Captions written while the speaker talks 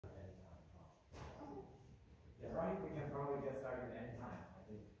point, we can probably get started anytime. I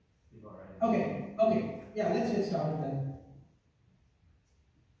think people are ready. Okay. Yeah, let's get started then.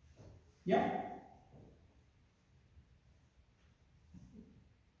 Yeah?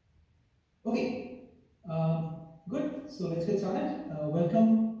 Okay. Good. So let's get started.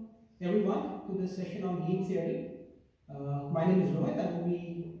 Welcome everyone to this session on game theory. My name is Rohit. I will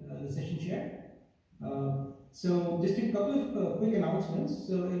be the session chair. So just a couple of quick announcements.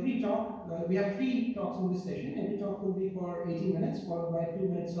 So every talk, we have 3 talks in this session. Every talk will be for 18 minutes, followed by 2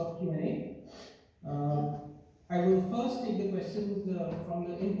 minutes of Q&A. I will first take the questions from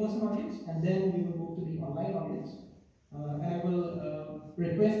the in-person audience, and then we will move to the online audience. And I will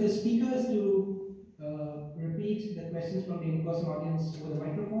request the speakers to repeat the questions from the in-person audience over the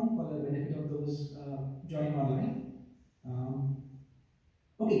microphone for the benefit of those joining online.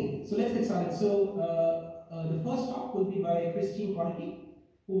 Okay, so let's get started. So the first talk will be by Konicki,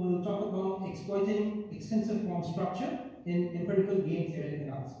 who will talk about exploiting extensive form structure in empirical game-theoretic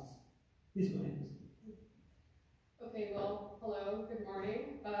analysis. Please go ahead. Okay, well, hello, good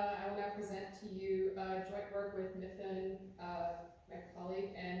morning. I will now present to you joint work with Mithun, my colleague,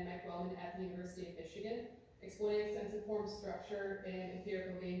 and Mike Wellman at the University of Michigan, exploiting extensive form structure in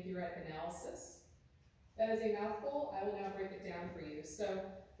empirical game-theoretic analysis. That is a mouthful. I will now break it down for you. So,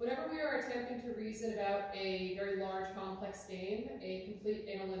 whenever we are attempting to reason about a very large, complex game, a complete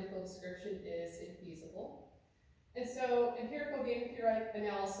analytical description is infeasible. And so, empirical game-theoretic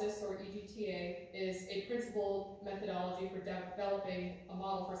analysis, or EGTA, is a principled methodology for developing a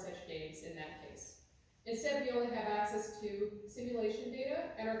model for such games in that case. Instead, we only have access to simulation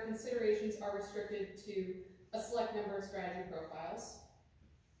data, and our considerations are restricted to a select number of strategy profiles.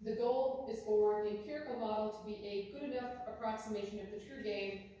 The goal is for the empirical model to be a good enough approximation of the true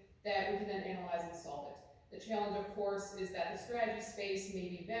game that we can then analyze and solve it. The challenge, of course, is that the strategy space may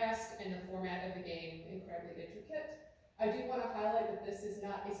be vast and the format of the game incredibly intricate. I do want to highlight that this is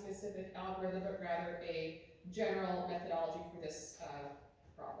not a specific algorithm, but rather a general methodology for this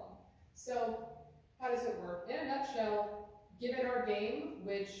problem. So, how does it work? In a nutshell, given our game,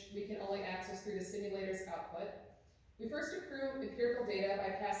 which we can only access through the simulator's output, we first accrue empirical data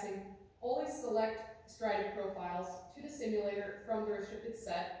by passing only select strategy profiles to the simulator from the restricted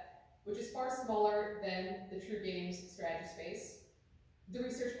set, which is far smaller than the true game's strategy space. The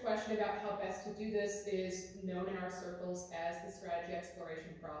research question about how best to do this is known in our circles as the strategy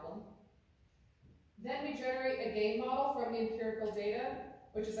exploration problem. Then we generate a game model from the empirical data,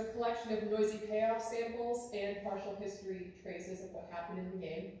 which is a collection of noisy payoff samples and partial history traces of what happened in the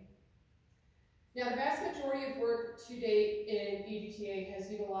game. Now, the vast majority of work to date in EGTA has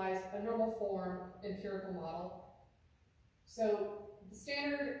utilized a normal form empirical model. So, the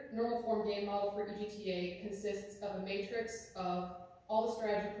standard normal form game model for EGTA consists of a matrix of all the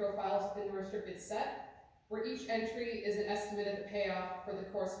strategy profiles in the restricted set, where each entry is an estimate of the payoff for the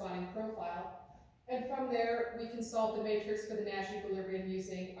corresponding profile. And from there, we can solve the matrix for the Nash equilibrium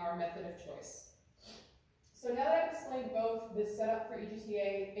using our method of choice. So now that I've explained both the setup for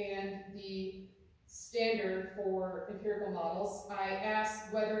EGTA and the standard for empirical models, I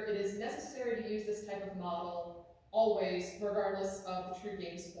asked whether it is necessary to use this type of model always, regardless of the true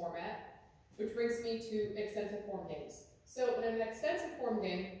games format, which brings me to extensive form games. So in an extensive form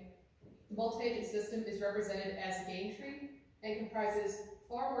game, the multi-agent system is represented as a game tree and comprises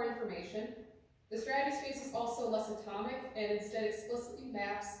far more information. The strategy space is also less atomic and instead explicitly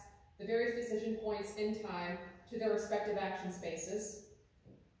maps the various decision points in time to their respective action spaces.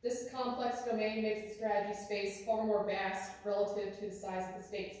 This complex domain makes the strategy space far more vast relative to the size of the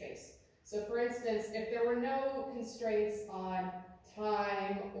state space. So for instance, if there were no constraints on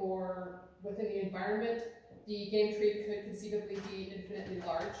time or within the environment, the game tree could conceivably be infinitely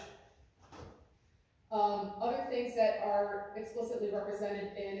large. Other things that are explicitly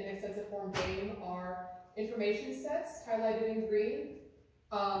represented in an extensive form game are information sets, highlighted in green,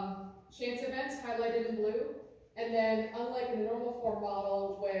 chance events, highlighted in blue, and then, unlike in the normal form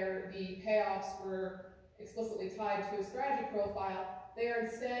model where the payoffs were explicitly tied to a strategy profile, they are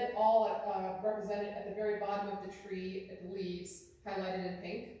instead all represented at the very bottom of the tree at the leaves, highlighted in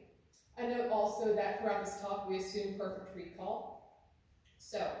pink. I note also that throughout this talk we assume perfect recall.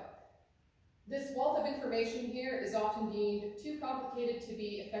 So, this wealth of information here is often deemed too complicated to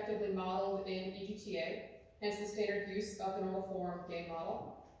be effectively modeled in EGTA, hence the standard use of the normal form game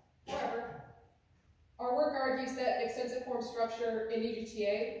model. However, our work argues that extensive form structure in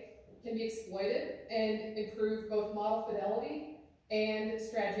EGTA can be exploited and improve both model fidelity and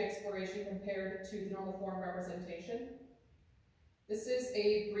strategy exploration compared to the normal form representation. This is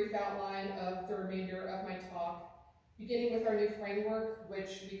a brief outline of the remainder of my talk, beginning with our new framework,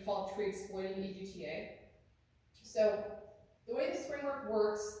 which we call tree exploiting EGTA. So the way this framework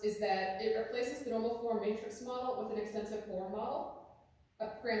works is that it replaces the normal form matrix model with an extensive form model, a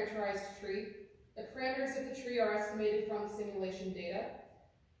parameterized tree. The parameters of the tree are estimated from the simulation data.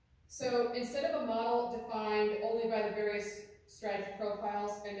 So instead of a model defined only by the various strategy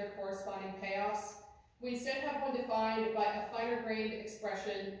profiles and their corresponding payoffs, we instead have one defined by a finer-grained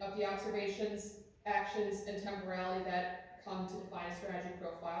expression of the observations, actions, and temporality that come to define a strategy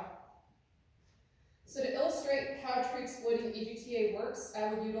profile. So to illustrate how tree exploiting EGTA works,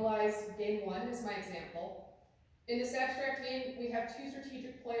 I would utilize game 1 as my example. In this abstract game, we have 2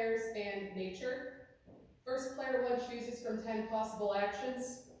 strategic players and nature. First, player 1 chooses from 10 possible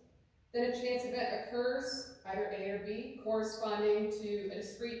actions. Then a chance event occurs, either A or B, corresponding to a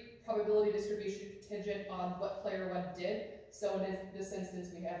discrete probability distribution contingent on what player 1 did. So in this instance,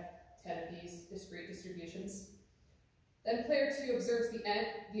 we have 10 of these discrete distributions. Then player 2 observes the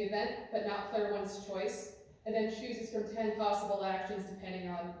event, but not player 1's choice, and then chooses from 10 possible actions depending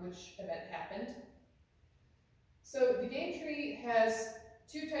on which event happened. So the game tree has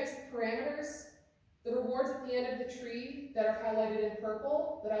 2 types of parameters. The rewards at the end of the tree that are highlighted in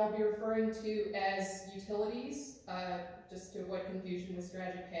purple, that I will be referring to as utilities, just to avoid confusion with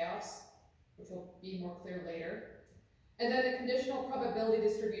strategy payoffs, which will be more clear later. And then the conditional probability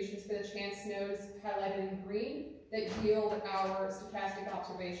distributions for the chance nodes highlighted in green that yield our stochastic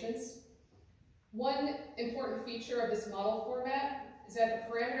observations. One important feature of this model format is that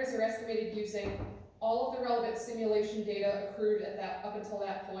the parameters are estimated using all of the relevant simulation data accrued up until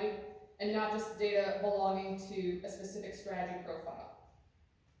that point, and not just data belonging to a specific strategy profile.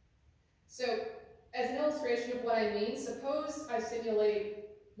 So, as an illustration of what I mean, suppose I simulate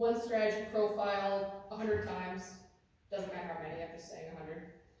one strategy profile 100 times, doesn't matter how many, I'm just saying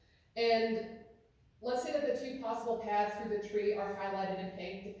 100, and let's say that the 2 possible paths through the tree are highlighted in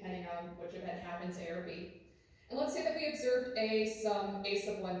pink, depending on which event happens, A or B. And let's say that we observed A some A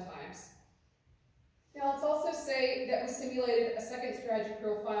sub 1 times. Now let's also say that we simulated a second strategy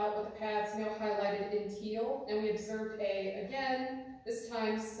profile with the paths now highlighted in teal, and we observed A again, this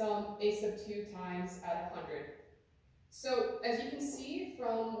time some A sub 2 times out of 100. So as you can see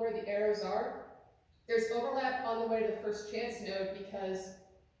from where the arrows are, there's overlap on the way to the first chance node because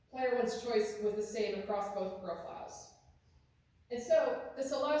player 1's choice was the same across both profiles. And so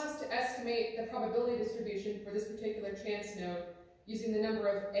this allows us to estimate the probability distribution for this particular chance node using the number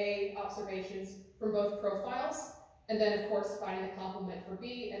of A observations from both profiles, and then of course finding the complement for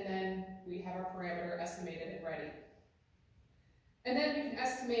B, and then we have our parameter estimated and ready. And then we can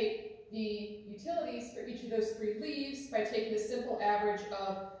estimate the utilities for each of those 3 leaves by taking the simple average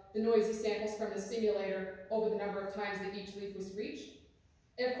of the noisy samples from the simulator over the number of times that each leaf was reached.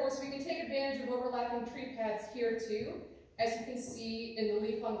 And of course, we can take advantage of overlapping tree paths here too, as you can see in the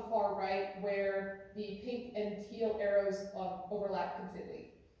leaf on the far right, where the pink and teal arrows overlap completely.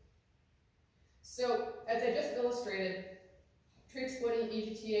 So, as I just illustrated, tree exploiting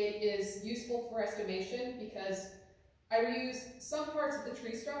EGTA is useful for estimation because I reuse some parts of the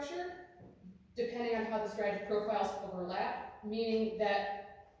tree structure depending on how the strategy profiles overlap, meaning that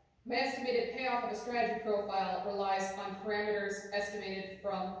my estimated payoff of a strategy profile relies on parameters estimated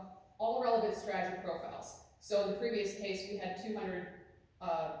from all relevant strategy profiles. So in the previous case, we had 200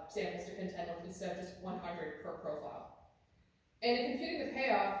 samples to contend with instead of just 100 per profile. And in computing the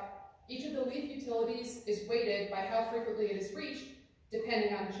payoff, each of the leaf utilities is weighted by how frequently it is reached,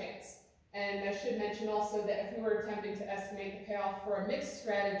 depending on chance. And I should mention also that if we were attempting to estimate the payoff for a mixed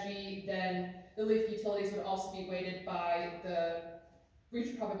strategy, then the leaf utilities would also be weighted by the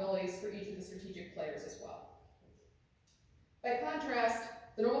reach probabilities for each of the strategic players as well. By contrast,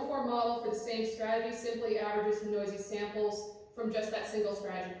 the normal form model for the same strategy simply averages the noisy samples from just that single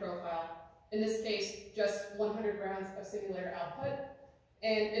strategy profile. In this case, just 100 rounds of simulator output.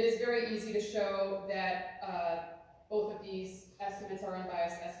 And it is very easy to show that both of these estimates are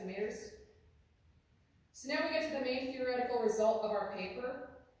unbiased estimators. So now we get to the main theoretical result of our paper.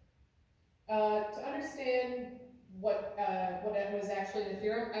 To understand what was actually in the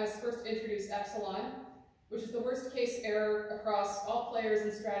theorem, I must first introduce epsilon, which is the worst case error across all players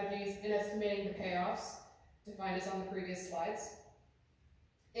and strategies in estimating the payoffs, defined as on the previous slides.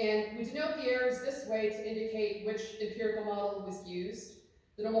 And we denote the errors this way to indicate which empirical model was used: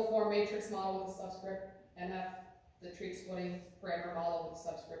 the normal form matrix model with the subscript NF, the tree exploiting parameter model with the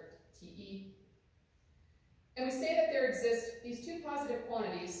subscript TE. And we say that there exist these 2 positive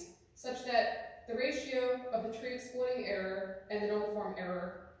quantities such that the ratio of the tree exploiting error and the normal form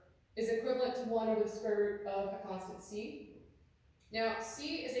error is equivalent to 1 over the square root of a constant c. Now,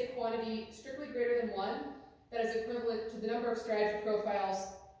 c is a quantity strictly greater than 1 that is equivalent to the number of strategy profiles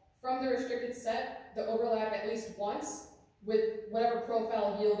from from the restricted set, the overlap at least once with whatever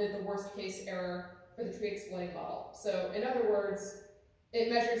profile yielded the worst case error for the tree exploiting model. So in other words,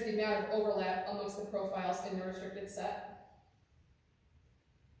 it measures the amount of overlap amongst the profiles in the restricted set.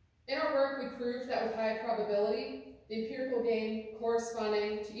 In our work, we proved that with high probability, the empirical gain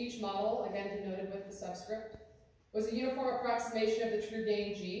corresponding to each model, again denoted with the subscript, was a uniform approximation of the true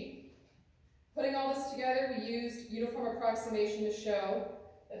gain G. Putting all this together, we used uniform approximation to show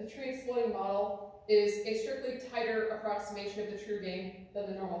that the tree exploiting model is a strictly tighter approximation of the true gain than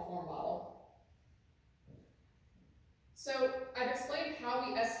the normal form model. So I've explained how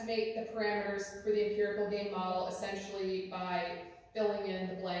we estimate the parameters for the empirical gain model essentially by filling in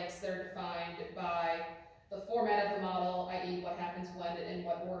the blanks that are defined by the format of the model, i.e. what happens when and in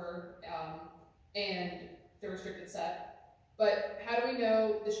what order, and the restricted set. But how do we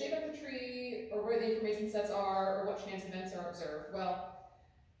know the shape of the tree, or where the information sets are, or what chance events are observed? Well,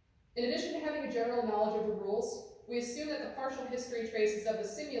 in addition to having a general knowledge of the rules, we assume that the partial history traces of the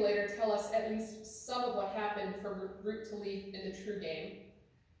simulator tell us at least some of what happened from root to leaf in the true game,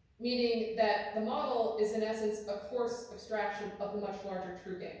 meaning that the model is in essence a coarse abstraction of the much larger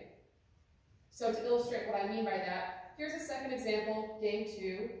true game. So to illustrate what I mean by that, here's a second example, game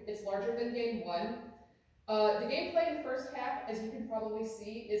 2. It's larger than game 1. The gameplay in the first half, as you can probably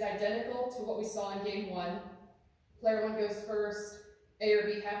see, is identical to what we saw in game 1. Player 1 goes first, A or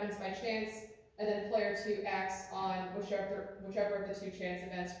B happens by chance, and then player 2 acts on whichever of the two chance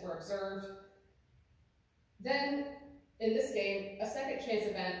events were observed. Then, in this game, a second chance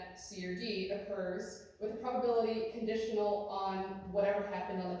event, C or D, occurs with a probability conditional on whatever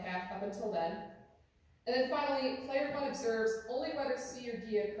happened on the path up until then. And then finally, player 1 observes only whether C or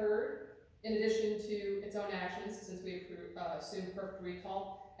D occurred, in addition to its own actions, since we assume perfect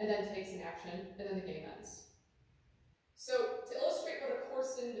recall, and then takes an action, and then the game ends. So, to illustrate what a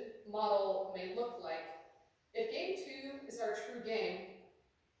coarsened model may look like, if game 2 is our true game,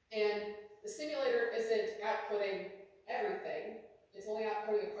 and the simulator isn't outputting everything, it's only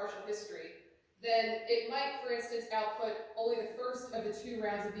outputting a partial history, then it might, for instance, output only the first of the 2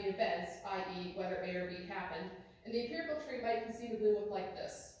 rounds of the events, i.e. whether A or B happened, and the empirical tree might conceivably look like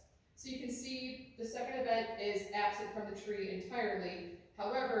this. So you can see the second event is absent from the tree entirely.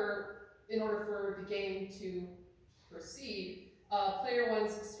 However, in order for the game to proceed, player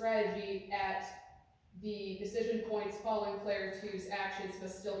 1's strategy at the decision points following player 2's actions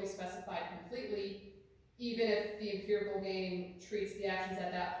must still be specified completely, even if the empirical game treats the actions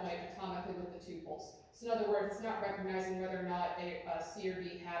at that point atomically with the tuples. So in other words, it's not recognizing whether or not a C or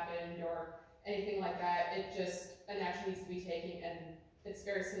D happened or anything like that. It just, an action needs to be taken, and it's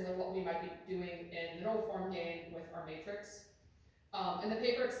very similar to what we might be doing in the normal form game with our matrix. And the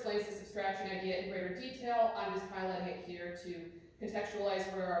paper explains this abstraction idea in greater detail. I'm just highlighting it here to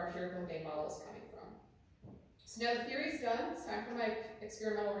contextualize where our empirical game model is coming from. So now the theory's done. It's time for my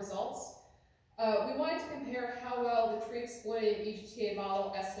experimental results. We wanted to compare how well the tree exploiting EGTA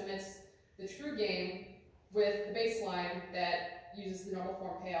model estimates the true game with the baseline that uses the normal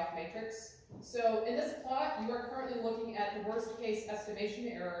form payoff matrix. So in this plot, you are currently looking at the worst case estimation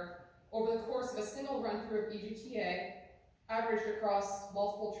error over the course of a single run through of EGTA, averaged across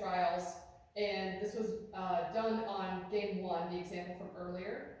multiple trials, and this was done on game 1, the example from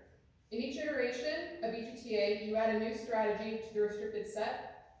earlier. In each iteration of EGTA, you add a new strategy to the restricted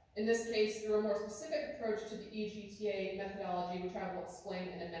set, in this case through a more specific approach to the EGTA methodology, which I will explain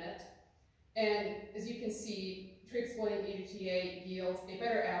in a minute. And as you can see, tree exploiting EGTA yields a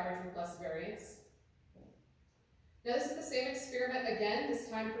better average with less variance. Now this is the same experiment again, this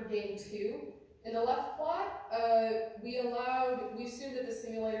time for game 2. In the left plot, we assumed that the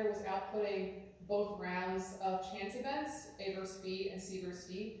simulator was outputting both rounds of chance events, A versus B and C versus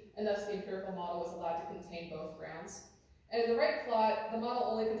D, and thus the empirical model was allowed to contain both rounds. And in the right plot, the model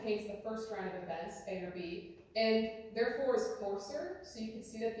only contains the first round of events, A or B, and therefore is coarser, so you can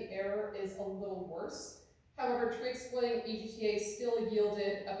see that the error is a little worse. However, tree exploiting EGTA still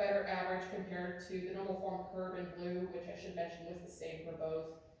yielded a better average compared to the normal form curve in blue, which I should mention was the same for both,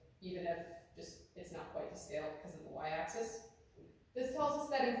 even if it's not quite to scale because of the y-axis. This tells us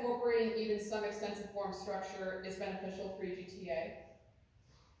that incorporating even some extensive form structure is beneficial for EGTA.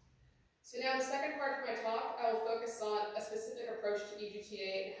 So now the second part of my talk, I will focus on a specific approach to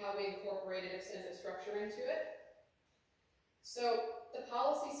EGTA and how we incorporated extensive structure into it. So the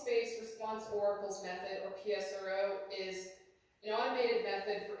policy space response oracles method, or PSRO, is an automated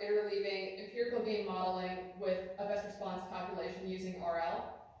method for interleaving empirical gain modeling with a best response calculation using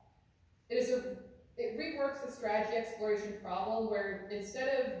RL. It reworks the strategy exploration problem where instead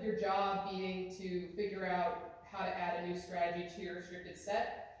of your job being to figure out how to add a new strategy to your restricted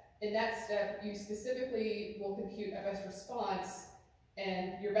set, in that step, you specifically will compute a best response,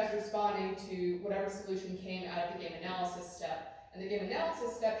 and you're best responding to whatever solution came out of the game analysis step. And the game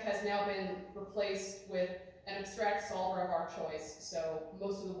analysis step has now been replaced with an abstract solver of our choice. So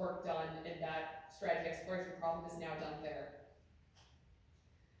most of the work done in that strategy exploration problem is now done there.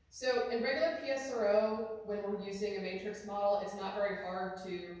 So in regular PSRO, when we're using a matrix model, it's not very hard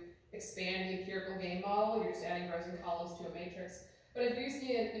to expand the empirical game model. You're just adding rows and columns to a matrix. But if you're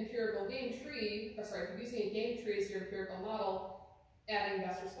using an empirical game tree, if you're using a game tree as your empirical model, adding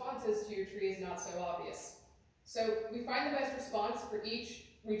best responses to your tree is not so obvious. So we find the best response for each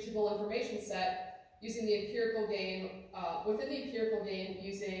reachable information set using the empirical game, within the empirical game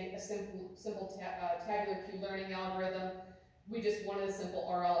using a simple tabular Q learning algorithm. We just wanted a simple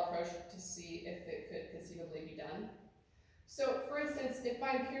RL approach to see if it could conceivably be done. So for instance, if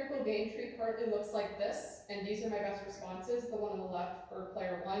my empirical game tree currently looks like this, and these are my best responses, the one on the left for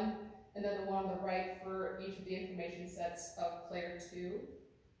player 1, and then the one on the right for each of the information sets of player 2,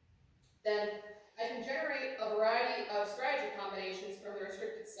 then I can generate a variety of strategy combinations from the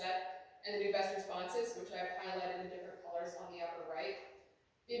restricted set and the new best responses, which I've highlighted in different colors on the upper right.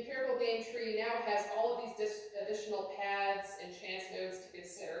 The empirical game tree now has all of these additional paths and chance nodes to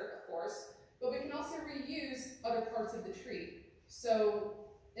consider, of course, but we can also reuse other parts of the tree. So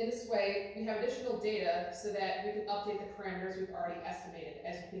in this way, we have additional data so that we can update the parameters we've already estimated,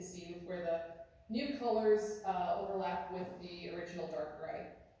 as you can see where the new colors overlap with the original dark gray.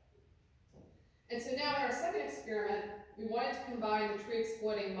 And so now in our second experiment, we wanted to combine the tree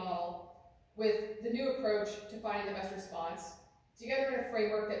exploiting model with the new approach to finding the best response together in a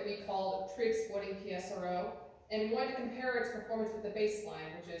framework that we called tree exploiting PSRO, and we wanted to compare its performance with the baseline,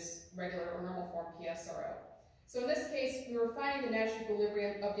 which is regular or normal form PSRO. So in this case, we were finding the Nash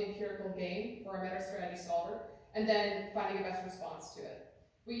equilibrium of the empirical game for our meta strategy solver, and then finding a best response to it.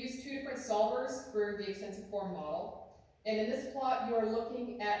 We used two different solvers for the extensive form model, and in this plot, you are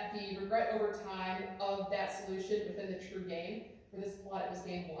looking at the regret over time of that solution within the true game. For this plot, it was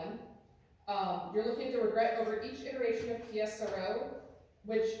game 1. You're looking at the regret over each iteration of PSRO,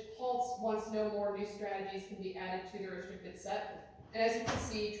 which halts once no more new strategies can be added to the restricted set. And as you can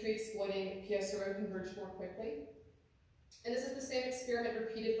see, tree exploiting PSRO converged more quickly. And this is the same experiment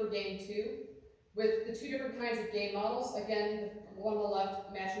repeated for game 2, with the two different kinds of game models. Again, the one on the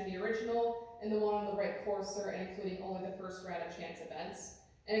left matching the original, and the one on the right coarser and including only the first round of chance events.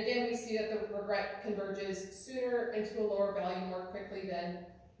 And again, we see that the regret converges sooner and to a lower value more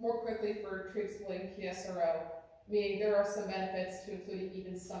quickly for tree exploiting PSRO, meaning there are some benefits to including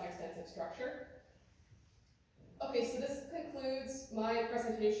even some extensive structure. Okay, so this concludes my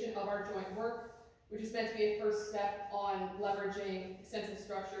presentation of our joint work, which is meant to be a first step on leveraging extensive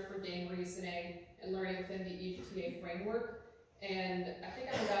structure for game reasoning and learning within the EGTA framework. And I think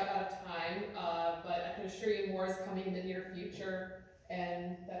I'm about out of time, but I can assure you more is coming in the near future.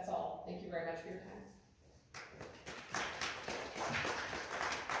 And that's all. Thank you very much for your time.